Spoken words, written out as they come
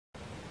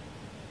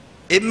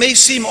It may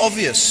seem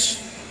obvious,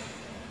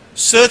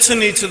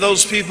 certainly to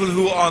those people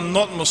who are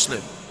not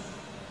Muslim.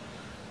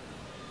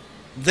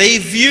 They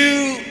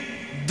view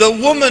the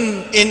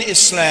woman in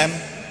Islam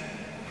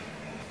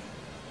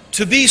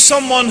to be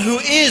someone who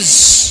is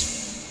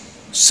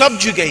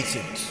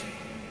subjugated.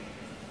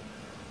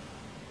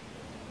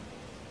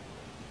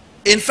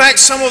 In fact,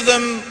 some of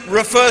them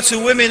refer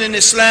to women in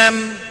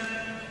Islam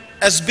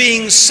as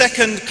being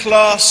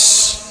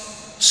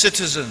second-class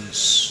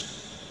citizens.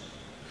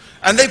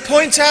 And they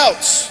point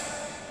out,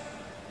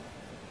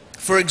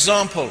 for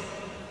example,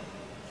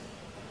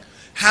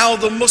 how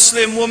the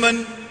Muslim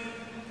woman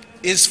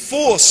is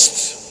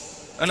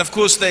forced, and of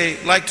course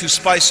they like to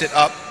spice it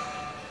up.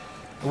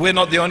 We're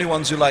not the only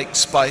ones who like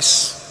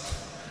spice.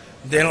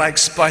 They like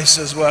spice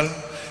as well.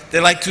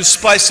 They like to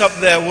spice up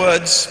their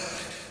words.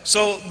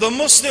 So the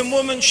Muslim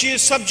woman, she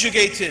is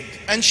subjugated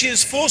and she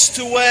is forced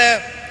to wear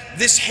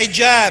this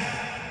hijab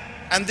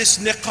and this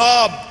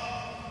niqab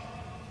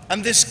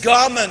and this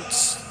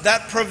garment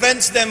that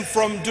prevents them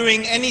from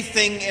doing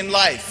anything in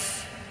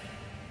life.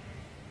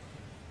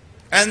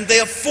 And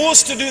they are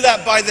forced to do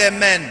that by their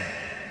men.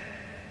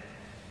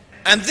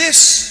 And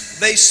this,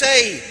 they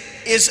say,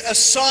 is a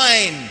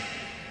sign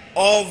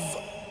of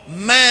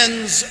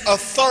man's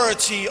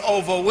authority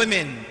over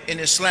women in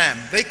Islam.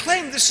 They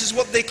claim, this is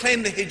what they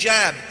claim, the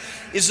hijab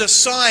is a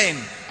sign,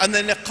 and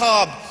the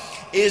niqab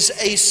is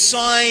a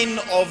sign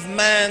of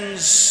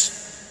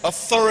man's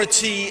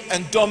authority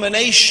and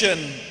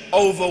domination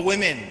over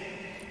women,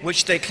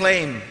 which they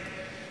claim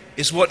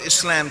is what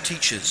Islam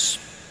teaches.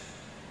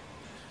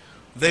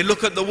 They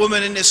look at the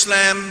woman in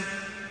Islam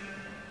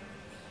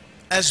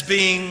as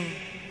being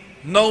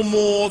no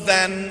more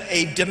than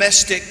a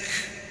domestic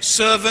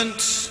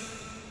servant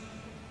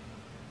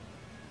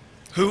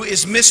who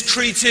is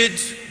mistreated,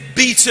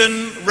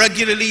 beaten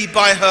regularly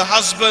by her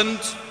husband,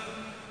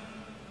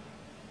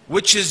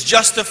 which is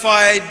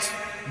justified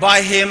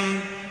by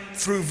him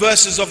through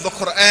verses of the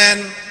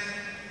Quran.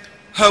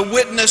 Her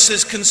witness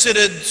is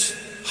considered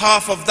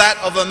half of that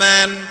of a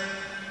man.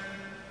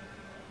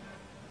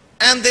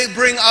 And they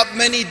bring up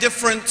many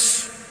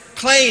different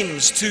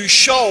claims to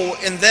show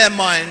in their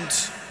mind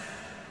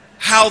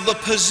how the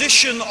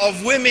position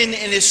of women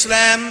in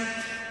Islam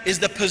is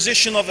the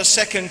position of a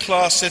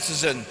second-class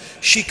citizen.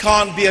 She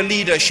can't be a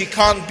leader, she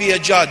can't be a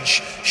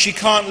judge, she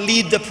can't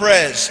lead the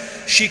prayers,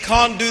 she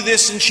can't do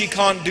this and she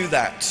can't do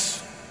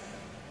that.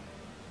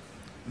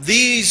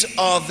 These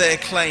are their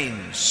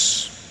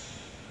claims.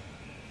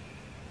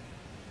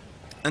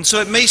 And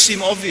so it may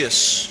seem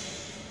obvious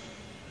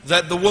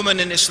that the woman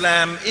in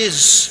Islam is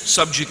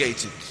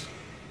subjugated.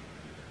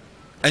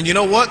 And you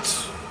know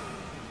what?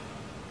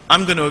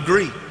 I'm going to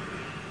agree.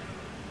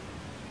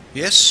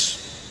 Yes,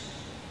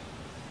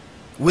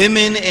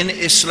 women in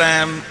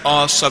Islam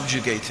are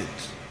subjugated.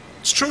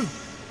 It's true.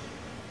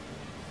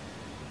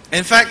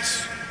 In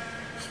fact,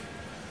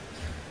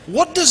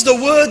 what does the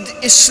word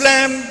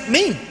Islam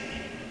mean?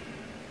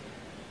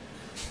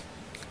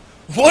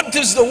 What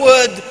does the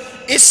word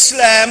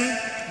Islam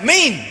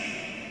mean?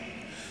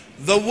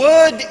 The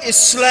word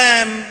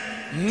Islam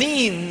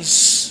means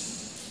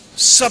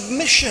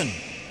submission,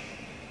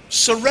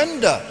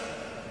 surrender,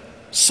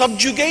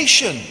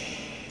 subjugation.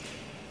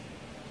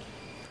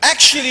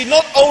 Actually,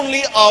 not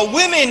only are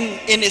women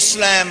in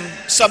Islam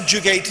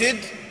subjugated,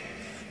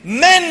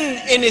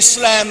 men in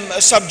Islam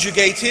are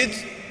subjugated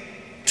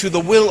to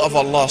the will of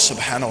Allah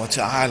subhanahu wa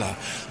ta'ala.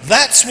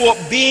 That's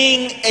what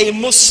being a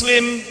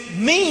Muslim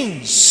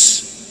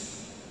means.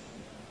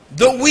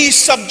 That we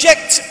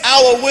subject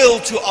our will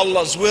to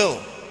Allah's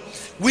will.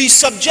 We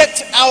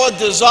subject our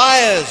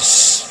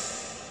desires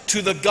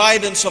to the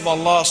guidance of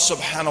Allah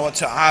subhanahu wa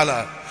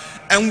ta'ala.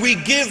 And we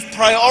give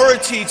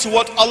priority to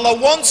what Allah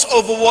wants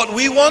over what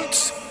we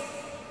want.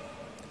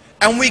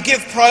 And we give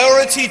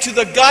priority to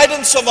the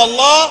guidance of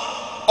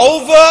Allah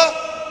over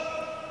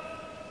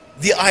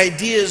the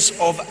ideas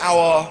of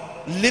our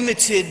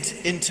limited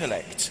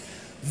intellect.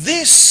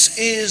 This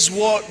is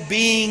what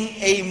being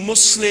a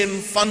Muslim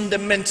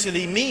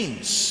fundamentally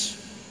means.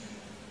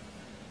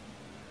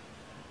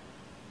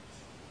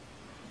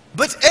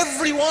 But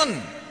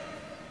everyone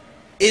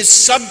is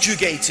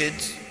subjugated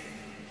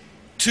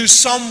to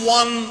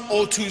someone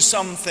or to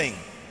something.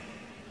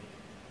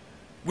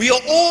 We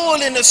are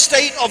all in a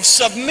state of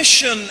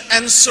submission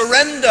and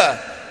surrender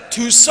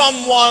to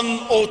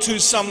someone or to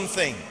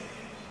something.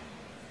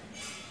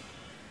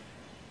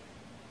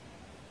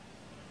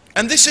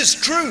 And this is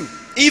true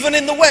even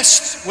in the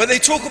West, where they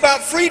talk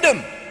about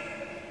freedom.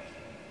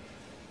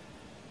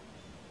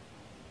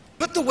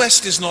 But the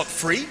West is not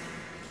free.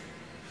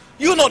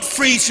 You're not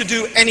free to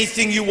do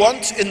anything you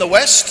want in the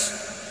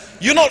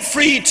West. You're not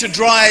free to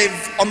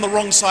drive on the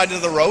wrong side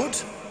of the road.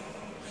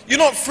 You're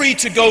not free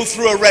to go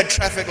through a red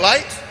traffic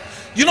light.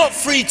 You're not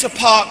free to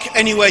park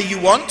anywhere you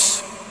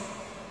want.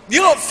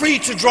 You're not free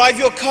to drive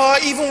your car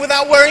even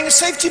without wearing a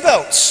safety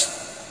belt.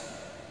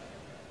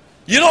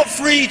 You're not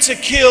free to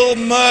kill,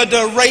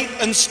 murder, rape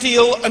and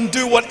steal and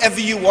do whatever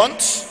you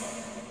want.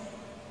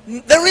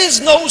 There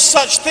is no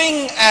such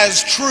thing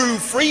as true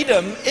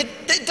freedom.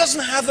 It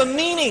doesn't have a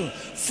meaning.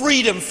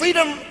 Freedom.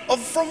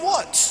 From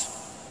what?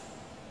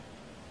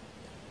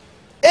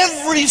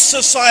 Every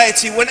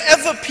society,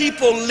 whenever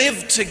people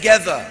live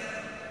together,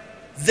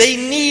 they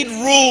need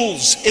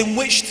rules in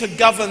which to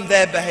govern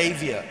their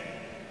behavior.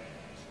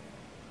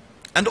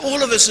 And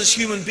all of us as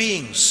human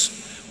beings,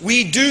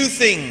 we do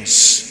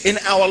things in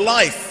our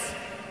life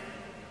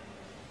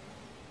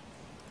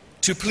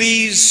to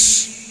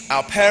please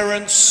our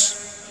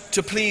parents,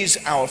 to please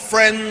our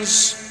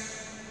friends,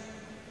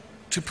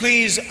 to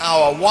please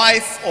our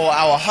wife or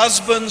our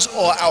husbands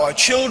or our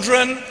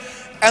children.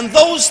 And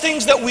those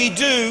things that we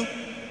do,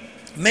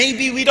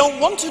 maybe we don't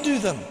want to do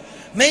them.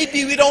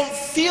 Maybe we don't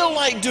feel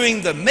like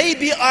doing them.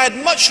 Maybe I'd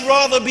much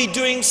rather be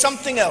doing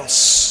something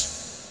else.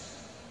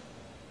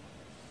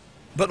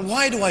 But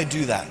why do I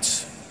do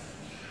that?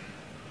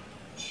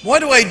 Why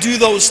do I do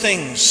those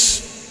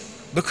things?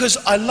 Because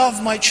I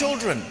love my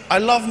children. I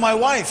love my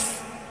wife.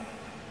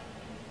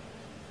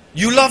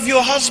 You love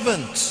your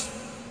husband.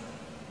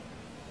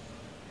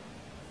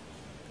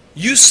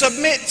 You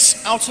submit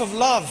out of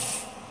love.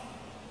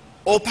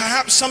 Or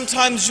perhaps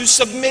sometimes you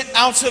submit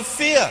out of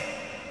fear.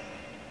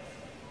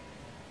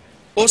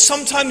 Or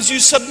sometimes you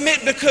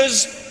submit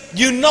because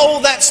you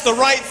know that's the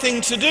right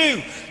thing to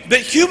do. But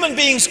human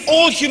beings,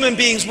 all human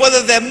beings,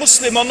 whether they're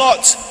Muslim or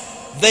not,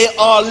 they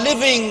are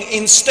living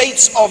in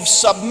states of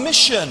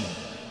submission.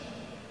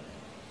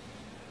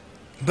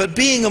 But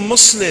being a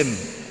Muslim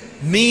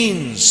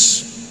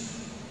means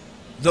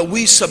that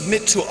we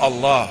submit to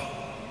Allah.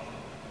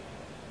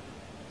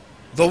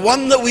 The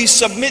one that we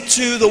submit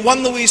to, the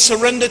one that we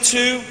surrender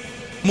to,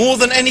 more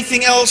than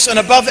anything else and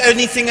above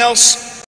anything else,